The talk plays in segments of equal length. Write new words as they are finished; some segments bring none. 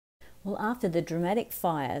Well, after the dramatic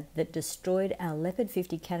fire that destroyed our Leopard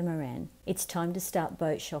 50 catamaran, it's time to start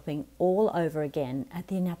boat shopping all over again at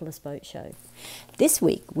the Annapolis Boat Show. This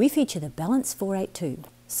week, we feature the Balance 482,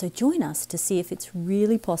 so join us to see if it's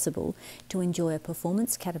really possible to enjoy a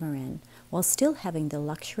performance catamaran while still having the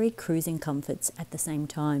luxury cruising comforts at the same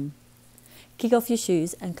time. Kick off your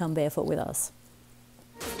shoes and come barefoot with us.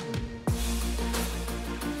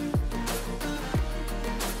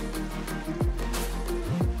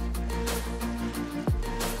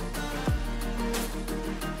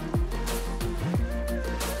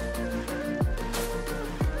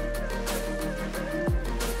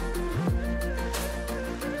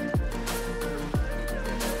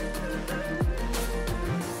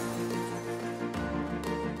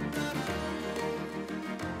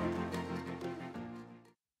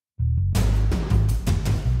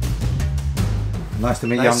 Nice to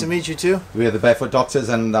meet you. Nice to meet you too. We are the Barefoot Doctors,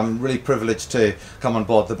 and I'm really privileged to come on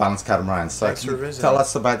board the Balance Catamaran. So Thanks for visiting. Tell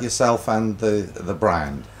us about yourself and the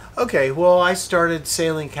brand. Okay, well, I started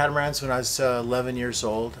sailing catamarans when I was 11 years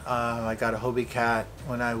old. I got a Hobie Cat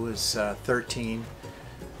when I was 13.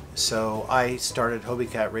 So I started Hobie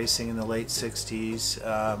Cat racing in the late 60s.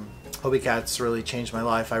 Hobie Cats really changed my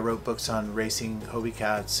life. I wrote books on racing Hobie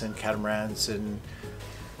Cats and catamarans, and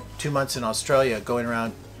 2 months in Australia going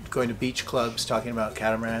to beach clubs talking about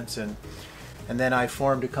catamarans, and then I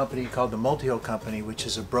formed a company called the Multi-Hull Company, which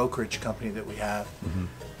is a brokerage company that we have.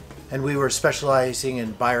 And we were specializing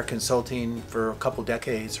in buyer consulting for a couple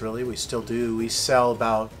decades, really. We still do. We sell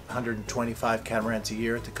about 125 catamarans a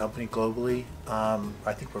year at the company globally.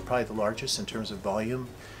 I think we're probably the largest in terms of volume.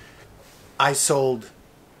 I sold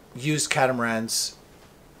used catamarans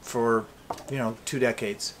for 2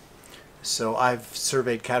 decades. So I've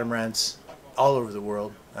surveyed catamarans all over the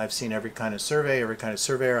world. I've seen every kind of survey, every kind of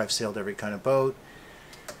surveyor. I've sailed every kind of boat.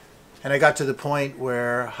 And I got to the point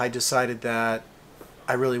where I decided that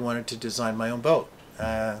I really wanted to design my own boat.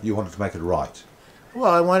 You wanted to make it right. Well,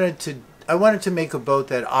 I wanted to make a boat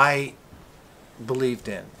that I believed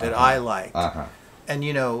in, that I liked.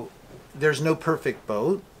 And there's no perfect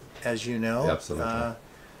boat, as you know. Absolutely.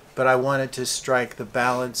 But I wanted to strike the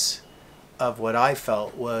balance of what I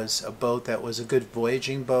felt was a boat that was a good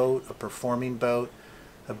voyaging boat, a performing boat,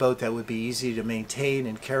 a boat that would be easy to maintain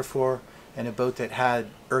and care for, and a boat that had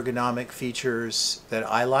ergonomic features that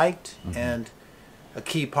I liked. And a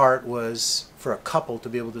key part was for a couple to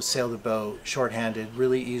be able to sail the boat shorthanded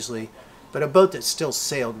really easily, but a boat that still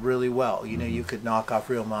sailed really well. You could knock off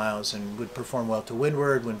real miles and would perform well to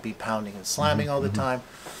windward, wouldn't be pounding and slamming all the time.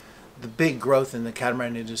 The big growth in the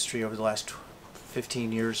catamaran industry over the last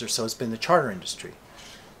 15 years or so has been the charter industry.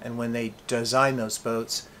 And when they design those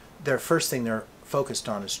boats, their first thing they're focused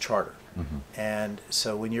on is charter. And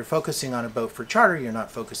so when you're focusing on a boat for charter, you're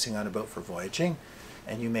not focusing on a boat for voyaging,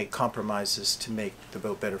 and you make compromises to make the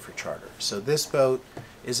boat better for charter. So this boat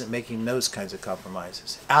isn't making those kinds of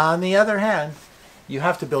compromises. On the other hand, you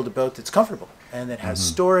have to build a boat that's comfortable and that has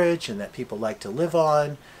storage and that people like to live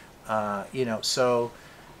on. So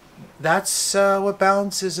that's what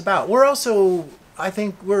Balance is about. We're also, I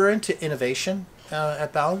think we're into innovation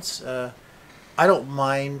at Balance. I don't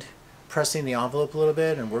mind pressing the envelope a little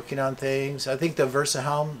bit and working on things. I think the Versa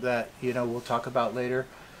helm that we'll talk about later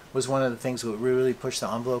was one of the things that we really pushed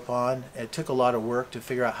the envelope on. It took a lot of work to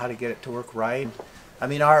figure out how to get it to work right. I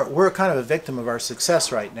mean, we're kind of a victim of our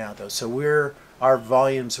success right now, though. So our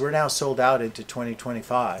volumes, we're now sold out into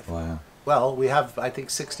 2025. Wow. Well, we have, I think,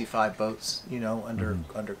 65 boats,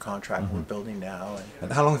 under contract we're building now.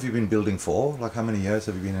 And how long have you been building for? Like, how many years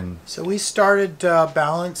have you been in? So we started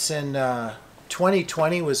Balance in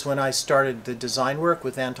 2020 was when I started the design work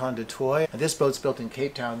with Anton de Toy. This boat's built in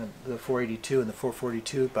Cape Town, the 482 and the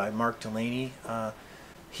 442 by Mark Delaney.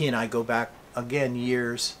 He and I go back, again,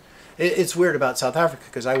 years. It's weird about South Africa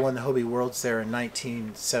because I won the Hobie Worlds there in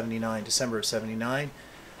 1979, December of 79.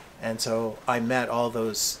 And so I met all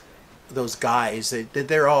those guys.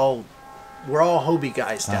 We're all Hobie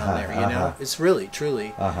guys down there, It's really,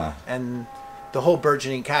 truly. And the whole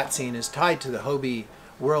burgeoning cat scene is tied to the Hobie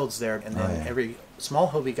Worlds there, and then every small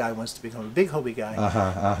Hobie guy wants to become a big Hobie guy.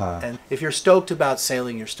 And if you're stoked about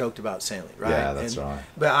sailing, you're stoked about sailing, right? Yeah, that's right.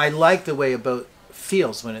 But I like the way a boat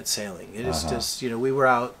feels when it's sailing. It is just, we were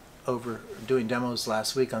out over doing demos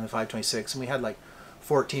last week on the 526, and we had like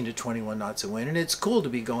 14 to 21 knots of wind, and it's cool to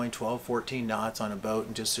be going 12, 14 knots on a boat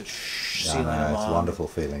and just sailing along. It's a wonderful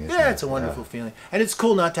feeling, isn't it? Yeah, it's a wonderful feeling, and it's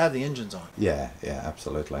cool not to have the engines on. Yeah,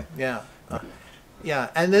 absolutely. Yeah.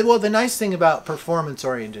 And the nice thing about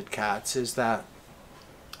performance-oriented cats is that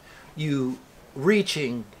you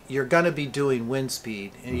reaching, you're going to be doing wind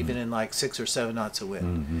speed, and even in like 6 or 7 knots of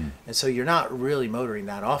wind. And so you're not really motoring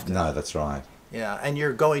that often. No, that's right. Yeah, and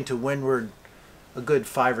you're going to windward a good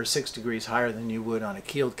 5 or 6 degrees higher than you would on a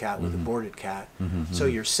keeled cat with a boarded cat. So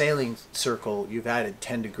your sailing circle, you've added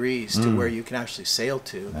 10 degrees to where you can actually sail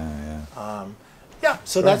to. Yeah,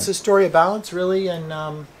 so that's the story of balance, really,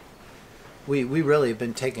 and we really have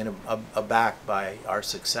been taken aback by our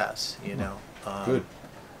success, you know. Good.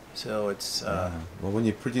 So it's... well, when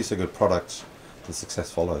you produce a good product, the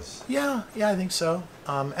success follows. Yeah, I think so.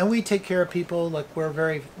 And we take care of people, like we're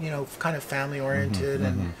very, you know, kind of family-oriented,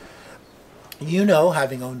 and you know,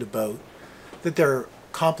 having owned a boat, that there are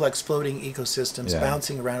complex floating ecosystems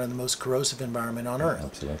bouncing around in the most corrosive environment on Earth.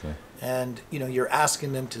 Absolutely. And, you know, you're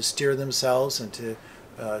asking them to steer themselves and to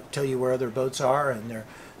tell you where other boats are, and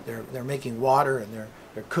they're making water, and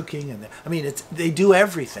they're cooking, and I mean, they do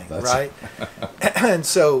everything, right? And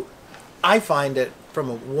so I find that from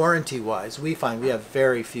a warranty-wise, we find we have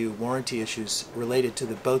very few warranty issues related to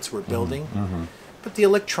the boats we're building. But the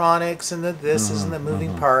electronics and the this and the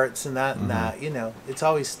moving parts and that and that, you know, it's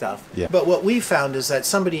always stuff. Yeah. But what we found is that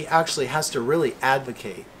somebody actually has to really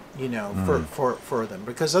advocate, you know, for them,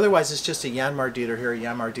 because otherwise it's just a Yanmar dealer here, a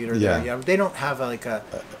Yanmar dealer there. They don't have like a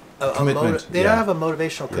commitment. They don't have a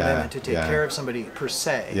motivational commitment to take care of somebody per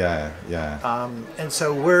se. And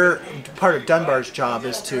so we're part of Dunbar's job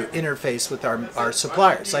is to interface with our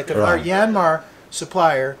suppliers. Like if our Yanmar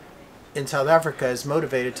supplier in South Africa is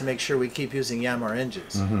motivated to make sure we keep using Yanmar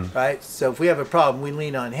engines, right? So if we have a problem, we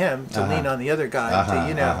lean on him to lean on the other guy to,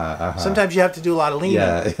 you know. Sometimes you have to do a lot of leaning.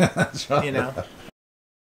 That's right. You know.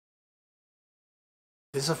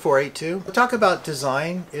 This is a 482. We'll talk about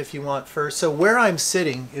design if you want first. So where I'm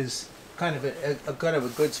sitting is kind of a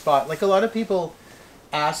good spot. Like a lot of people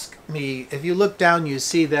ask me, if you look down, you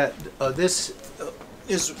see that this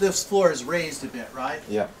floor is raised a bit, right?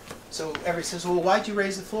 Yeah. So everybody says, well, why'd you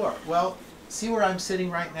raise the floor? Well, see where I'm sitting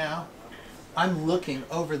right now? I'm looking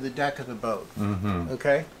over the deck of the boat,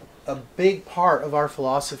 okay? A big part of our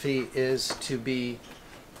philosophy is to be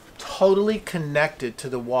totally connected to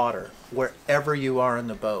the water wherever you are in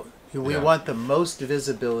the boat. We want the most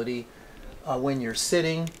visibility when you're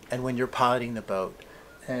sitting and when you're piloting the boat.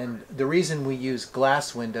 And the reason we use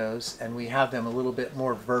glass windows and we have them a little bit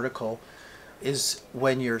more vertical is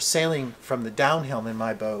when you're sailing from the downhill in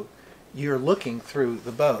my boat, you're looking through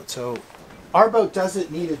the boat. So our boat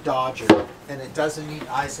doesn't need a Dodger, and it doesn't need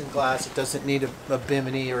isinglass, it doesn't need a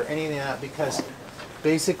bimini or anything like that, because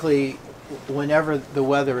basically whenever the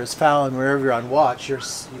weather is foul and wherever you're on watch,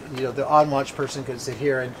 the on-watch person can sit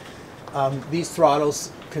here, and these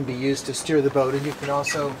throttles can be used to steer the boat, and you can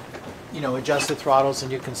also, you know, adjust the throttles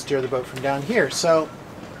and you can steer the boat from down here. So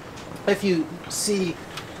if you see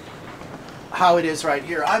how it is right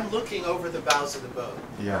here, I'm looking over the bows of the boat.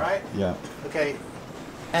 Yeah. All right? Yeah. Okay.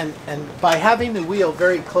 And by having the wheel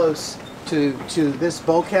very close to this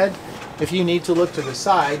bulkhead, if you need to look to the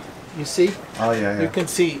side, you see? Oh, yeah. You can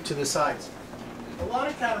see to the sides. A lot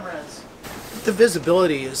of catamarans, the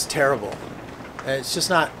visibility is terrible. And it's just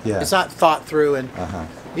not. It's not thought through, and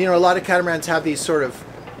you know, a lot of catamarans have these sort of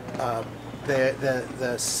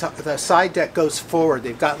the side deck goes forward.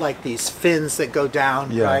 They've got like these fins that go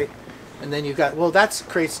down, right? And then you've got, well, that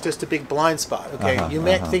creates just a big blind spot. Okay, you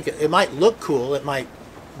might think it might look cool. It might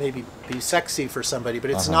maybe be sexy for somebody,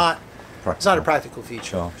 but it's not. Practical. It's not a practical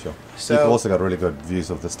feature. Sure. So, you've also got really good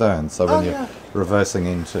views of the stern. So when you're reversing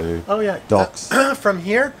into docks, from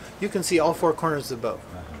here you can see all 4 corners of the boat,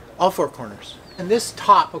 all 4 corners. And this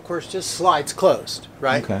top, of course, just slides closed,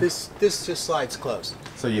 right? Okay. This just slides closed.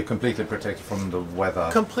 So you're completely protected from the weather.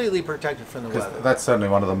 Completely protected from the weather. That's certainly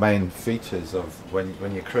one of the main features of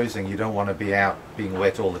when you're cruising. You don't want to be out being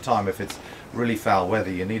wet all the time. If it's really foul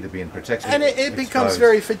weather, you need to be in protection. And it becomes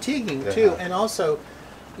very fatiguing too. And also,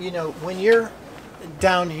 you know, when you're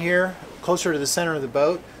down here, closer to the center of the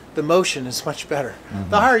boat, the motion is much better.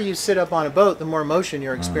 The higher you sit up on a boat, the more motion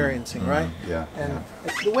you're experiencing, right? And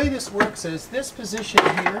the way this works is this position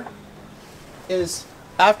here is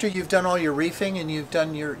after you've done all your reefing and you've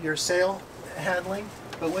done your sail handling,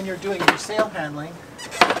 but when you're doing your sail handling,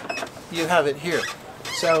 you have it here.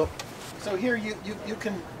 So here you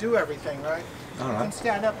can do everything, right? You can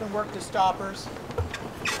stand up and work the stoppers.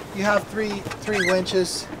 You have three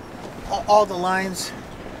winches. All the lines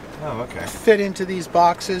fit into these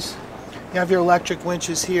boxes. You have your electric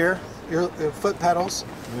winches here, your foot pedals.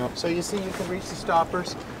 So you see you can reach the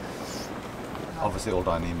stoppers. Obviously all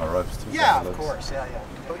Dyneema ropes too. Yeah, of course.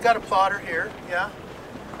 We got a plotter here.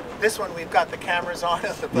 This one we've got the cameras on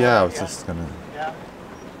at the bottom. Yeah, I was just gonna.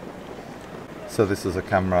 So this is a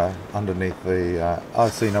camera underneath the, oh,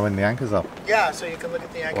 so you know when the anchor's up. Yeah, so you can look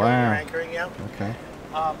at the anchor when you're anchoring, yeah. Okay.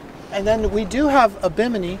 And then we do have a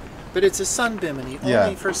bimini, but it's a sun bimini,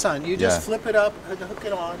 only for sun. You just flip it up and hook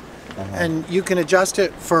it on, and you can adjust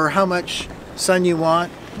it for how much sun you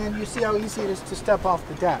want. And you see how easy it is to step off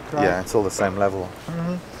the deck, right? Yeah, it's all the same level.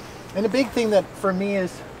 And the big thing that for me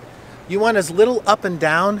is you want as little up and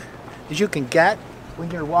down as you can get when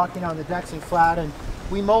you're walking on the decks and flat. And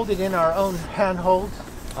we molded in our own handholds,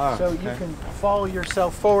 so you can follow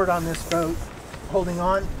yourself forward on this boat, holding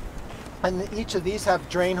on. And each of these have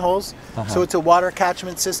drain holes, so it's a water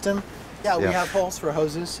catchment system. Yeah, we have holes for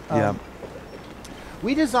hoses.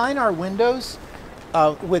 We design our windows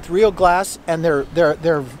with real glass, and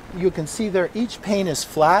they're you can see each pane is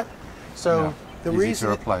flat. So the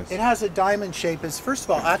reason it has a diamond shape is, first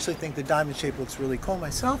of all, I actually think the diamond shape looks really cool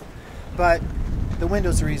myself, but the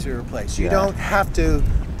windows are easy to replace. You don't have to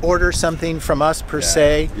order something from us per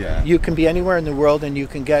se. You can be anywhere in the world and you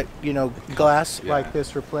can get, you know, glass like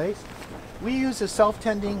this replaced. We use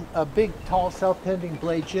a big, tall self-tending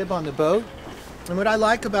blade jib on the boat. And what I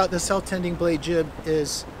like about the self-tending blade jib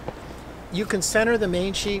is you can center the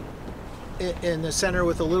main sheet in the center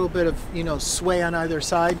with a little bit of, you know, sway on either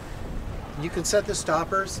side. You can set the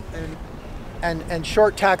stoppers and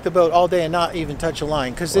short tack the boat all day and not even touch a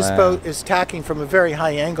line, because this boat is tacking from a very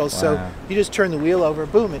high angle. So you just turn the wheel over,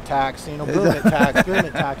 boom, it tacks, you know, boom, it tacks, boom,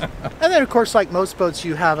 it tacks. And then of course, like most boats,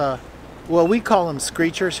 you have well, we call them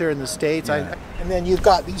screechers here in the States. And then you've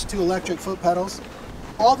got these two electric foot pedals.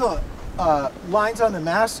 All the lines on the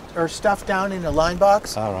mast are stuffed down in a line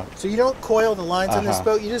box. So you don't coil the lines on this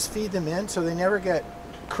boat, you just feed them in so they never get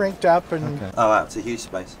crinked up. And oh wow, it's a huge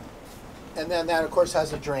space. And then that of course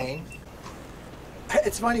has a drain.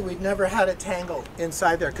 It's funny, we've never had a tangle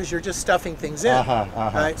inside there because you're just stuffing things in,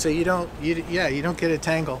 right? So you don't get a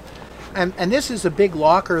tangle. And this is a big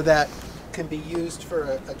locker that can be used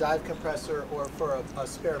for a dive compressor or for a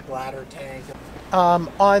spare bladder tank.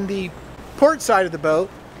 On the port side of the boat,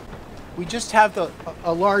 we just have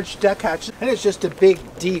a large deck hatch, and it's just a big,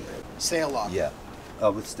 deep sail locker. Yeah.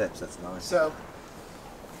 Oh, with steps, that's nice. So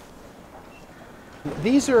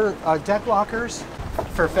these are deck lockers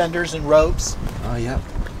for fenders and ropes. Oh, yeah.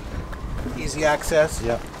 Easy access.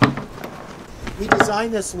 Yeah. We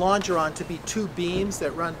designed this longeron to be two beams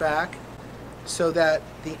that run back so that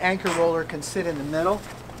the anchor roller can sit in the middle.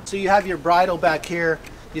 So you have your bridle back here,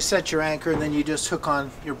 you set your anchor, and then you just hook on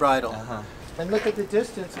your bridle. And look at the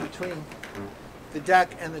distance between the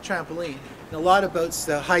deck and the trampoline. In a lot of boats,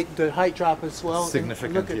 the height drop is well.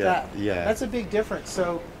 Significant. Look at that. Yeah. That's a big difference.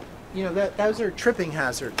 So, you know, those are tripping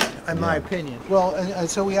hazards, in my opinion. Well, and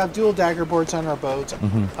so we have dual dagger boards on our boats.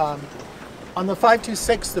 On the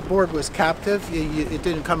 526, the board was captive. It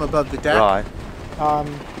didn't come above the deck. Right.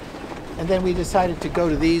 And then we decided to go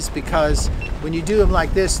to these because when you do them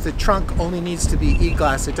like this, the trunk only needs to be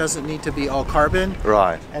E-glass. It doesn't need to be all carbon.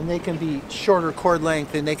 Right. And they can be shorter cord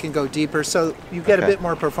length and they can go deeper. So you get a bit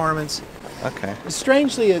more performance. Okay.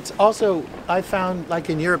 Strangely, it's also, I found, like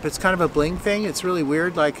in Europe, it's kind of a bling thing. It's really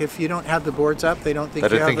weird. Like if you don't have the boards up, they don't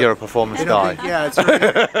think you're a performance guy. Yeah,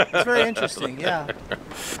 it's very interesting. Yeah.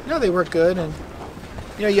 No, they work good, and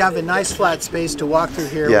you know, you have a nice flat space to walk through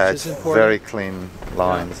here, which is important. Very clean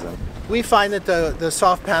lines. And we find that the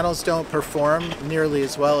soft panels don't perform nearly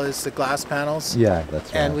as well as the glass panels. yeah,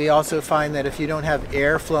 that's right. And we also find that if you don't have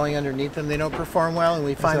air flowing underneath them, they don't perform well. And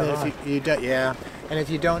we find that if you don't, and if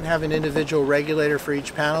you don't have an individual regulator for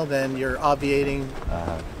each panel, then you're obviating.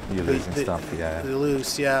 You're losing stuff. The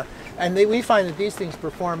loose, And we find that these things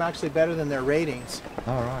perform actually better than their ratings.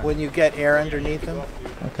 All right. When you get air underneath them.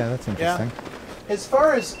 Okay, that's interesting. Yeah. As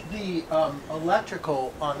far as the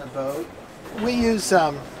electrical on the boat, we use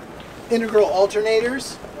integral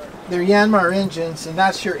alternators. They're Yanmar engines, and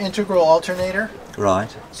that's your integral alternator.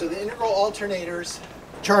 Right. So the integral alternators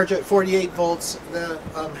charge at 48 volts the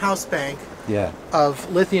house bank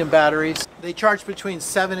of lithium batteries. They charge between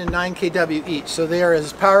 7 and 9 kW each, so they are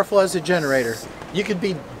as powerful as a generator. You could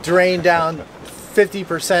be drained down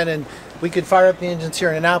 50%, and we could fire up the engines here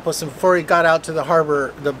in Annapolis, and before we got out to the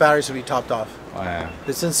harbor, the batteries would be topped off. Wow.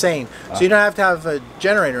 It's insane. So you don't have to have a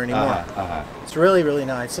generator anymore. It's really, really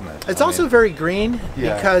nice. It's also very green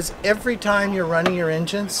because every time you're running your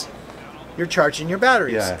engines, you're charging your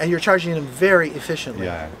batteries, and you're charging them very efficiently.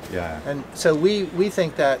 And so we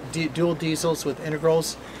think that dual diesels with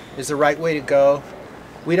integrals is the right way to go.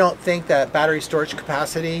 We don't think that battery storage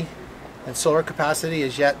capacity and solar capacity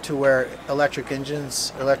is yet to where electric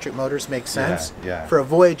engines, electric motors make sense for a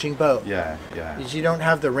voyaging boat. Because you don't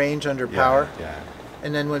have the range under power.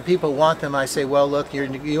 And then when people want them, I say, well, look,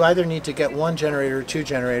 you either need to get 1 generator or 2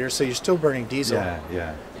 generators, so you're still burning diesel. Yeah,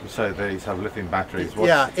 yeah. So these have lithium batteries.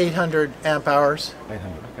 Yeah, 800 amp hours.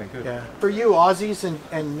 800. Okay, good. Yeah. For you Aussies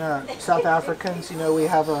and South Africans, you know, we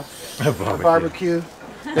have a barbecue.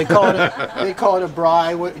 They call it a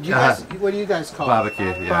braai. What do you guys call barbecue,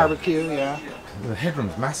 it? Yeah. Barbecue, yeah. The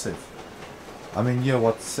headroom's massive. I mean, you're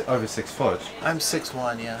what, over 6 foot? I'm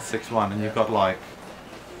 6'1", yeah. 6'1", and you've got like,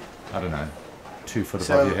 I don't know, 2 foot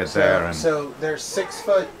above your head there. And so there's 6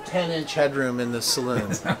 foot 10-inch headroom in the saloon.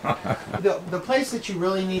 the place that you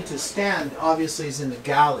really need to stand, obviously, is in the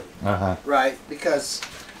galley, right? Because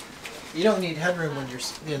you don't need headroom when you're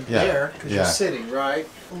in there because you're sitting, right?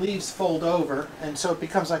 Leaves fold over, and so it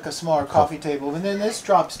becomes like a smaller coffee table. And then this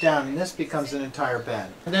drops down, and this becomes an entire bed.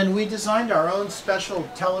 And then we designed our own special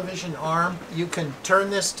television arm. You can turn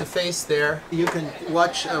this to face there. You can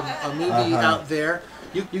watch a movie out there.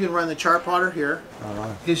 You can run the chart plotter here.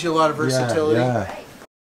 Gives you a lot of versatility. Yeah.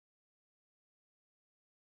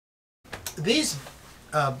 These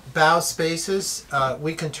bow spaces,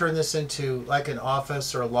 we can turn this into like an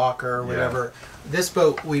office or a locker or whatever. This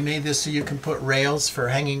boat, we made this so you can put rails for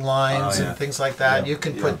hanging lines and things like that. You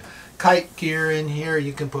can put kite gear in here.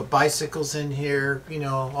 You can put bicycles in here, you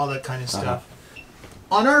know, all that kind of stuff.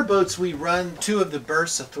 On our boats, we run 2 of the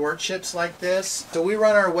berths athwartships like this. So we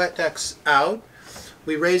run our wet decks out.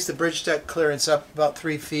 We raise the bridge deck clearance up about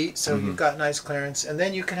 3 feet, so you've got nice clearance, and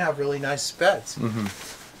then you can have really nice beds.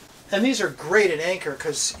 And these are great at anchor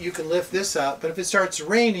because you can lift this up, but if it starts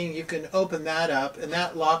raining, you can open that up, and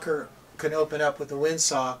that locker can open up with the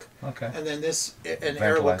windsock, and then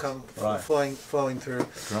air will come flowing through.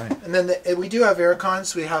 Right. And then we do have air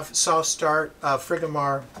cons. We have soft start,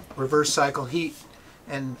 Frigomar reverse cycle heat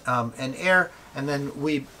and air, and then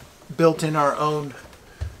we built in our own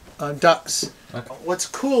ducts. What's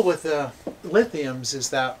cool with the lithiums is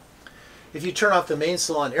that if you turn off the main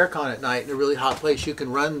salon aircon at night in a really hot place, you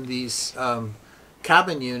can run these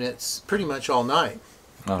cabin units pretty much all night.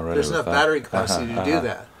 Oh, really? There's enough battery capacity to do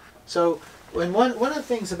that. So one of the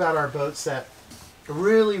things about our boats that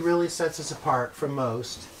really sets us apart from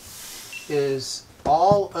most is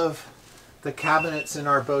all of the cabinets in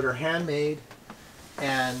our boat are handmade,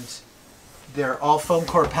 and they're all foam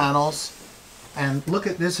core panels. And look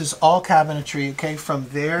at this, is all cabinetry, okay, from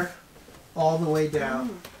there all the way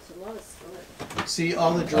down. It's a lot of storage. See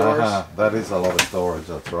all the drawers. That is a lot of storage,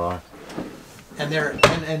 that's right. And they're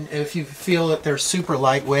and if you feel that they're super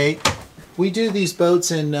lightweight, we do these boats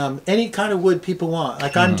in any kind of wood people want.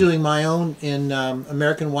 Like I'm doing my own in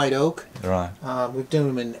American white oak. Right. We're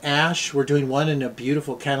doing them in ash. We're doing one in a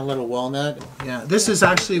beautiful cantaloupe walnut. Yeah, this is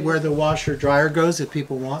actually where the washer dryer goes if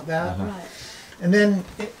people want that. Right. And then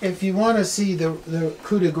if you want to see the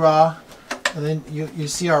coup de grace, and then you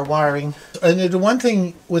see our wiring. And the one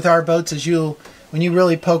thing with our boats is when you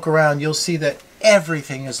really poke around, you'll see that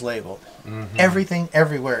everything is labeled. Everything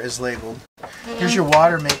everywhere is labeled. Here's your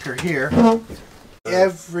water maker here.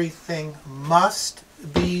 Everything must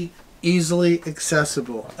be easily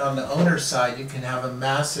accessible. On the owner's side, you can have a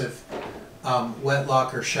massive wet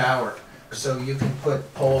locker shower. So you can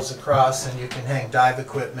put poles across, and you can hang dive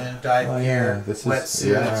equipment, dive gear,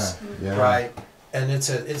 wetsuits, right? And it's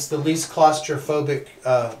the least claustrophobic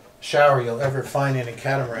shower you'll ever find in a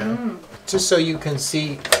catamaran. Just so you can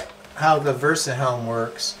see how the Versa helm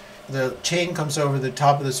works. The chain comes over the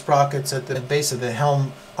top of the sprockets at the base of the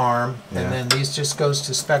helm arm, and then these just goes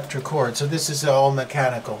to Spectra cord. So this is all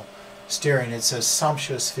mechanical steering. It's a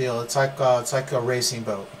sumptuous feel. It's like a racing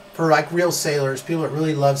boat. For like real sailors, people that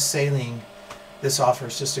really love sailing, this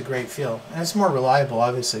offers just a great feel. And it's more reliable,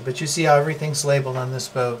 obviously, but you see how everything's labeled on this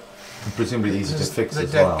boat. And presumably easy to fix the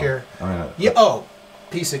as deck well. gear. I mean,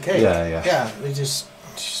 Piece of cake. Yeah, they just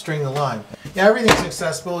string the line. Yeah, everything's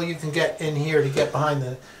accessible. You can get in here to get behind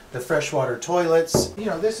the freshwater toilets. You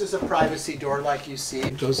know, this is a privacy door like you see.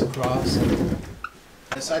 It goes across.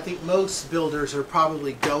 So I think most builders are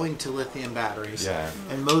probably going to lithium batteries. Yeah.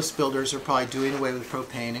 And most builders are probably doing away with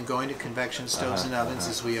propane and going to convection stoves and ovens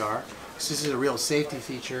as we are. This is a real safety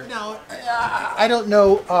feature. Now, I don't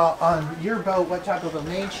know on your boat what type of a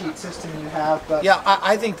main sheet system you have, but yeah,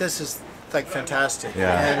 I think this is like fantastic.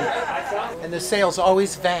 Yeah. And the sail's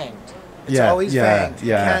always vanged. It's always vanged.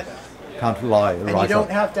 Yeah. Can't lie. And you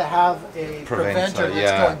don't have to have a preventer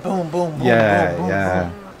that's going boom, boom, boom, boom,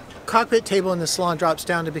 boom. Cockpit table in the salon drops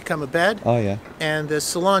down to become a bed. Oh yeah. And the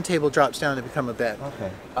salon table drops down to become a bed. Okay.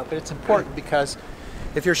 But it's important because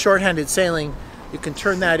if you're short-handed sailing, you can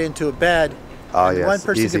turn that into a bed. Oh and yes. one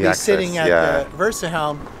person Easy could be access. sitting at the Versa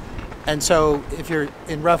helm, And so if you're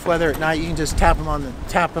in rough weather at night, you can just tap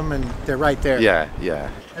them and they're right there. Yeah, yeah.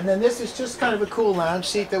 And then this is just kind of a cool lounge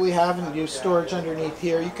seat that we have, and you storage underneath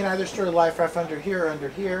here. You can either store a life raft under here or under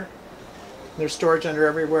here. There's storage under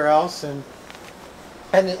everywhere else, and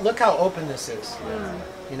look how open this is.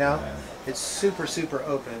 You know, it's super, super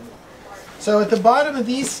open. So at the bottom of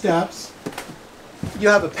these steps, you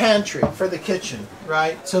have a pantry for the kitchen,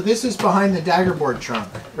 right? So this is behind the daggerboard trunk,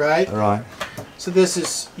 right? Right. So this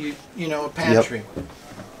is you know, a pantry.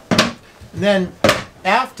 Yep. And then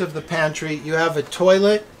aft of the pantry, you have a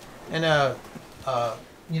toilet and a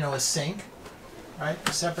sink, right?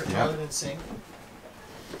 A separate toilet and sink.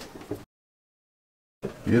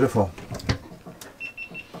 Beautiful.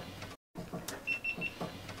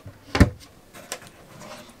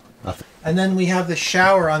 And then we have the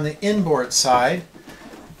shower on the inboard side,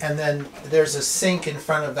 and then there's a sink in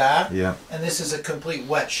front of that. Yeah. And this is a complete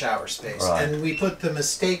wet shower space. Right. And we put the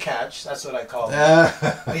mistake hatch, that's what I call it.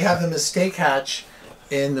 We have the mistake hatch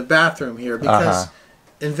in the bathroom here because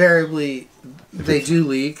invariably they do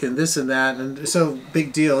leak and this and that, and so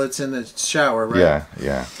big deal, it's in the shower, right? Yeah,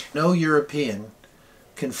 yeah. No European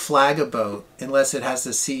can flag a boat unless it has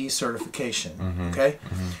the CE certification, okay?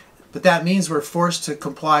 But that means we're forced to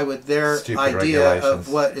comply with their idea of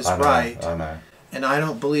what is right. I know. And I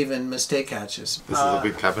don't believe in mistake hatches. This is a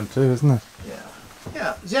big cabin too, isn't it?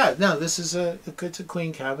 Yeah. No, this is it's a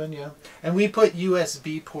clean cabin, yeah. And we put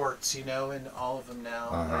USB ports, you know, in all of them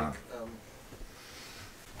now.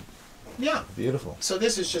 Yeah. Beautiful. So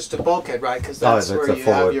this is just a bulkhead, right? Because that's where you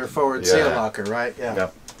have your forward sail locker, right?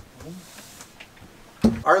 Yeah.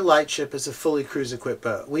 Our lightship is a fully cruise-equipped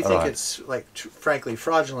boat. We think it's, like, frankly,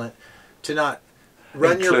 fraudulent to not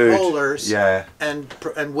run your polars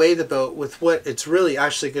and weigh the boat with what it's really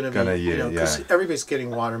actually going to be. You know, because everybody's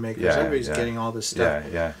getting water makers, everybody's getting all this stuff.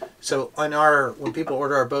 So on when people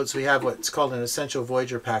order our boats, we have what's called an essential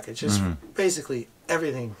Voyager package. It's basically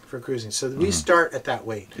everything for cruising. So we start at that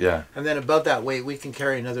weight. And then above that weight, we can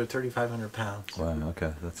carry another 3,500 pounds. Wow,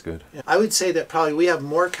 okay, that's good. I would say that probably we have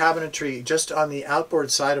more cabinetry just on the outboard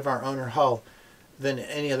side of our owner hull than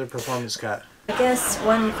any other performance cat. I guess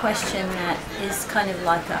one question that is kind of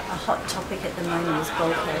like a hot topic at the moment is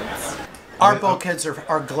bulkheads. Our bulkheads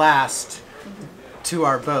are glassed to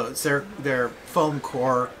our boats. They're foam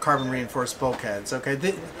core, carbon reinforced bulkheads.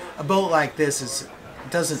 Okay, a boat like this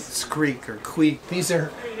doesn't squeak or queak. These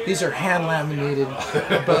are hand laminated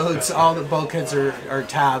boats. All the bulkheads are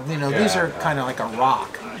tabbed. You know, these are kind of like a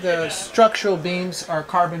rock. The structural beams are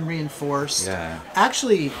carbon reinforced.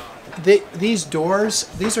 Actually, these doors,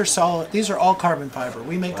 these are solid. These are all carbon fiber.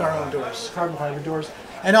 We make our own doors, carbon fiber doors,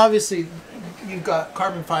 and obviously you've got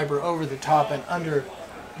carbon fiber over the top and under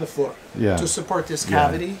the floor to support this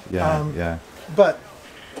cavity. But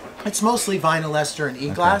it's mostly vinyl ester and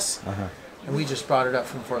e-glass. And we just brought it up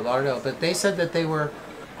from Fort Lauderdale. But they said that they were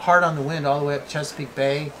hard on the wind all the way up Chesapeake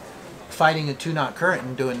Bay, fighting a 2-knot current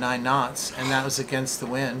and doing 9 knots, and that was against the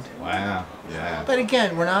wind. Wow, yeah. But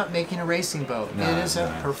again, we're not making a racing boat. It is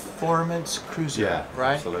a performance cruiser,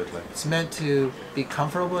 right? Absolutely. It's meant to be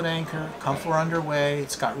comfortable at anchor, comfortable underway.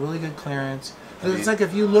 It's got really good clearance. It's like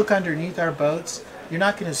if you look underneath our boats, you're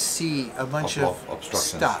not going to see a bunch of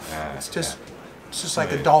stuff. It's just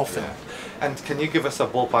like a dolphin. And can you give us a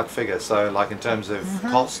ballpark figure? So, like in terms of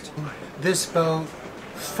cost? This boat,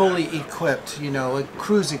 fully equipped, you know, like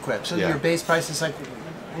cruise equipped. So your base price is like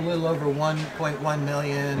a little over 1.1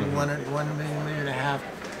 million, 1 million and a half.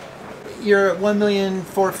 You're at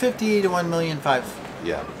 1,450,000 to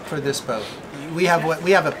 1,500,000. For this boat. We have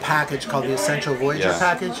a package called the Essential Voyager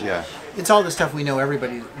package. It's all the stuff we know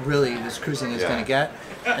everybody really this cruising is going to get.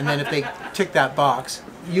 And then if they tick that box,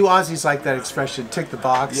 you Aussies like that expression, tick the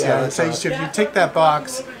box. So if you tick that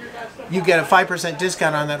box, you get a 5%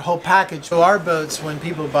 discount on that whole package. So our boats, when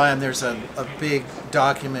people buy them, there's a big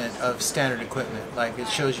document of standard equipment. Like it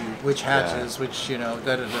shows you which hatches, which, you know,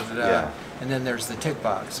 da-da-da-da-da. And then there's the tick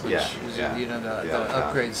box, which is, you know, the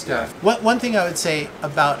upgrade stuff. One thing I would say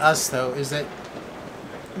about us, though, is that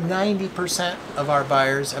 90% of our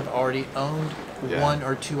buyers have already owned one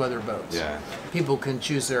or two other boats. People can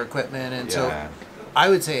choose their equipment, and so I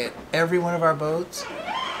would say every one of our boats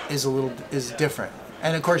is different.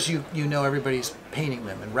 And of course, you know everybody's painting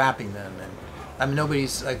them and wrapping them, and I mean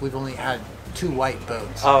nobody's like we've only had 2 white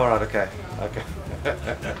boats. Oh right, okay.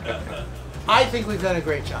 I think we've done a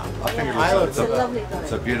great job. I think it's a lovely boat.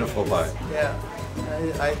 It's a beautiful boat. Yeah.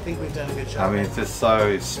 I think we've done a good job. I mean, it's just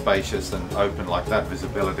so spacious and open like that.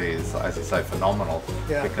 Visibility is, as you say, phenomenal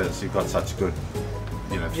because you've got such good,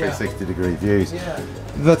 you know, 360-degree views.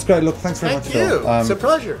 That's great. Look, thanks very much, Phil. It's a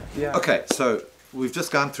pleasure. Okay, so we've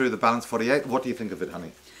just gone through the Balance 48. What do you think of it,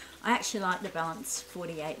 honey? I actually like the Balance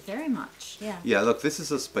 48 very much. Yeah. Yeah, look, this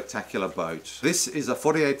is a spectacular boat. This is a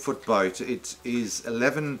 48-foot boat. It is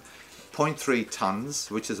 11.3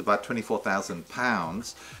 tons, which is about 24,000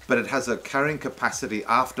 pounds, but it has a carrying capacity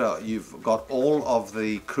after you've got all of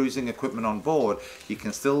the cruising equipment on board. You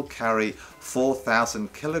can still carry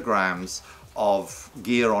 4,000 kilograms of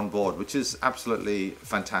gear on board, which is absolutely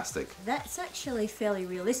fantastic. That's actually fairly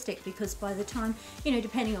realistic, because by the time, you know,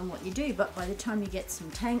 depending on what you do, but by the time you get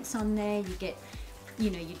some tanks on there, you get, you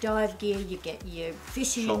know, your dive gear, you get your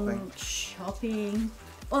fishing, shopping,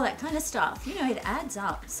 all that kind of stuff. You know, it adds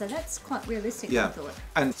up. So that's quite realistic, I thought.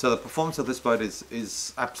 And so the performance of this boat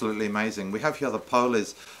is absolutely amazing. We have here the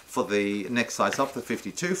polars for the next size up, the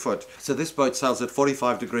 52 foot. So this boat sails at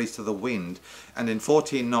 45 degrees to the wind, and in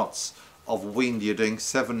 14 knots of wind you're doing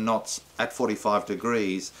 7 knots at 45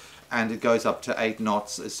 degrees, and it goes up to 8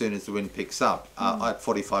 knots as soon as the wind picks up at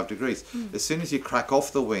 45 degrees. As soon as you crack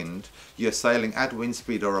off the wind, you're sailing at wind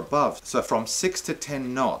speed or above. So from 6 to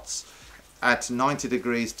 10 knots at 90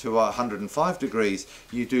 degrees to 105 degrees,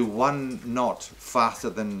 you do 1 knot faster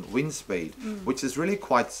than wind speed, which is really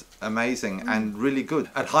quite amazing and really good.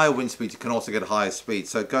 At higher wind speed, you can also get higher speed.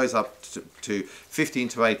 So it goes up to 15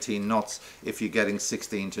 to 18 knots if you're getting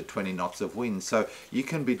 16 to 20 knots of wind. So you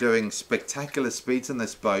can be doing spectacular speeds in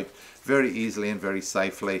this boat very easily and very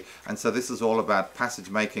safely. And so this is all about passage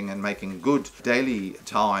making and making good daily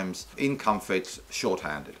times in comfort,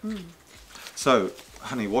 shorthanded. So,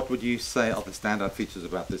 honey, what would you say are the standout features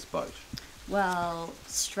about this boat? Well,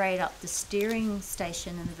 straight up the steering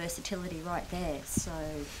station and the versatility right there. So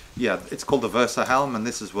yeah, it's called the Versa helm, and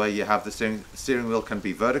this is where you have the steering wheel can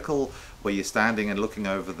be vertical, where you're standing and looking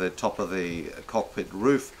over the top of the cockpit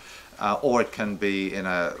roof, or it can be in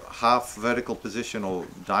a half vertical position or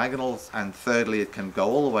diagonal, and thirdly it can go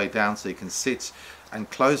all the way down so you can sit and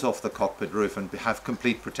close off the cockpit roof and have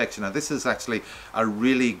complete protection. Now this is actually a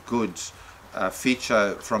really good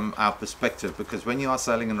feature from our perspective, because when you are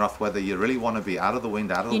sailing in rough weather, you really want to be out of the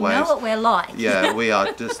wind, out of the waves. You know what we're like. Yeah, we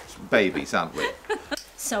are just babies, aren't we?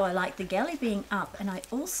 So I like the galley being up, and I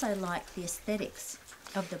also like the aesthetics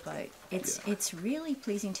of the boat. It's really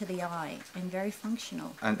pleasing to the eye and very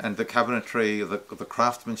functional. And the cabinetry, the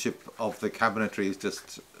craftsmanship of the cabinetry is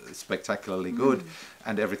just spectacularly good,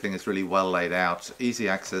 and everything is really well laid out. Easy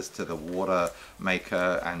access to the water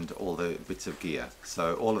maker and all the bits of gear.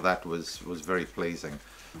 So all of that was very pleasing.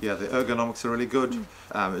 Yeah, the ergonomics are really good.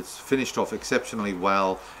 It's finished off exceptionally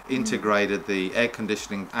well, integrated the air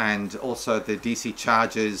conditioning and also the DC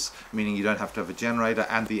chargers, meaning you don't have to have a generator,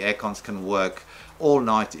 and the air cons can work all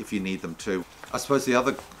night if you need them to. I suppose the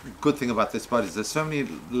other good thing about this boat is there's so many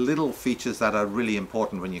little features that are really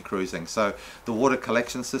important when you're cruising. So the water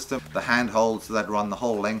collection system, the handholds that run the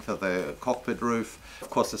whole length of the cockpit roof,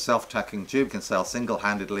 of course the self-tacking tube can sail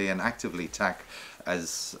single-handedly and actively tack,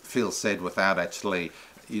 as Phil said, without actually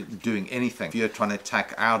doing anything. If you're trying to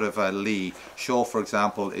tack out of a lee shore, for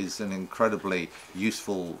example, is an incredibly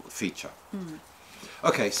useful feature.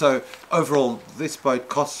 Okay, so overall this boat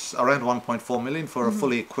costs around 1.4 million for a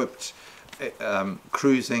fully equipped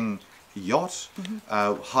cruising yacht.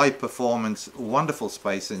 High performance, wonderful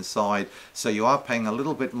space inside, so you are paying a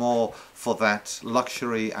little bit more for that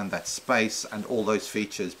luxury and that space and all those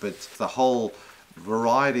features, but the whole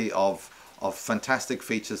variety of fantastic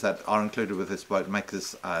features that are included with this boat make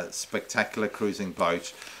this a spectacular cruising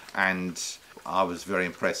boat, and I was very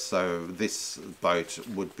impressed. So this boat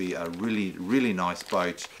would be a really nice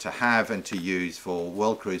boat to have and to use for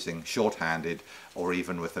world cruising, short-handed, or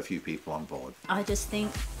even with a few people on board. I just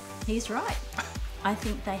think he's right. I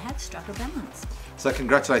think they have struck a balance. So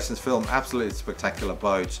congratulations, Phil, absolutely spectacular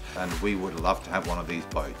boat, and we would love to have one of these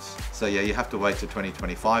boats. So yeah, you have to wait to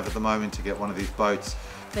 2025 at the moment to get one of these boats.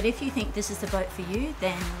 But if you think this is the boat for you,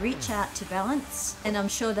 then reach out to Balance, and I'm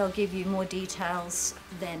sure they'll give you more details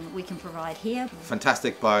than we can provide here.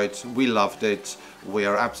 Fantastic boat, we loved it. We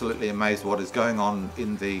are absolutely amazed what is going on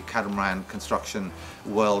in the catamaran construction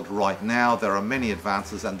world right now. There are many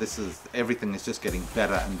advances, and everything is just getting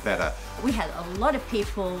better and better. We had a lot of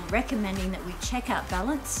people recommending that we check out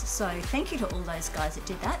Balance, so thank you to all those guys that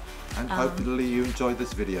did that. And hopefully you enjoyed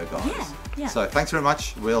this video, guys. Yeah. So thanks very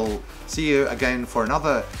much. We'll see you again for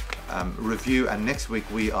another review, and next week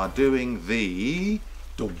we are doing the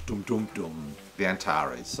the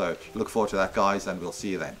Antares. So look forward to that, guys, and we'll see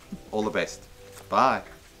you then. All the best. Bye.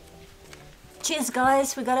 Cheers,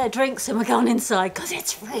 guys. We got our drinks and we're going inside because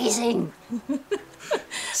it's freezing.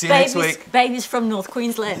 See you next week. Babies from North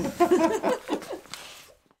Queensland.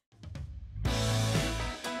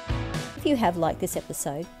 If you have liked this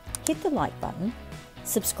episode, hit the like button,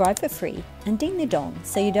 Subscribe for free and ding the dong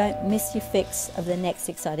so you don't miss your fix of the next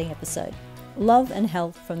exciting episode. Love and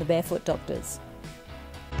health from the Barefoot Doctors.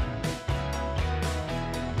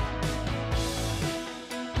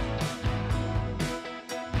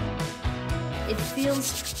 It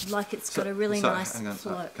feels like it's got a really nice hang on,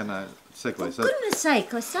 flow. can I segue? For goodness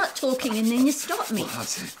sake, I start talking and then you stop me.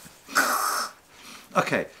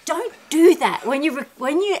 Okay. Don't do that. When you're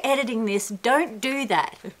editing this, don't do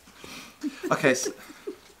that. Okay. So,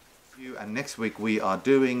 and next week we are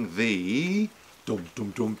doing the dum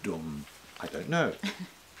dum dum dum. I don't know.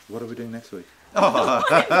 What are we doing next week? Oh.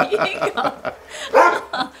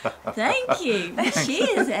 Thank you.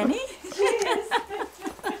 Cheers, Annie. Cheers.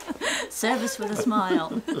 Service with a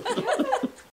smile.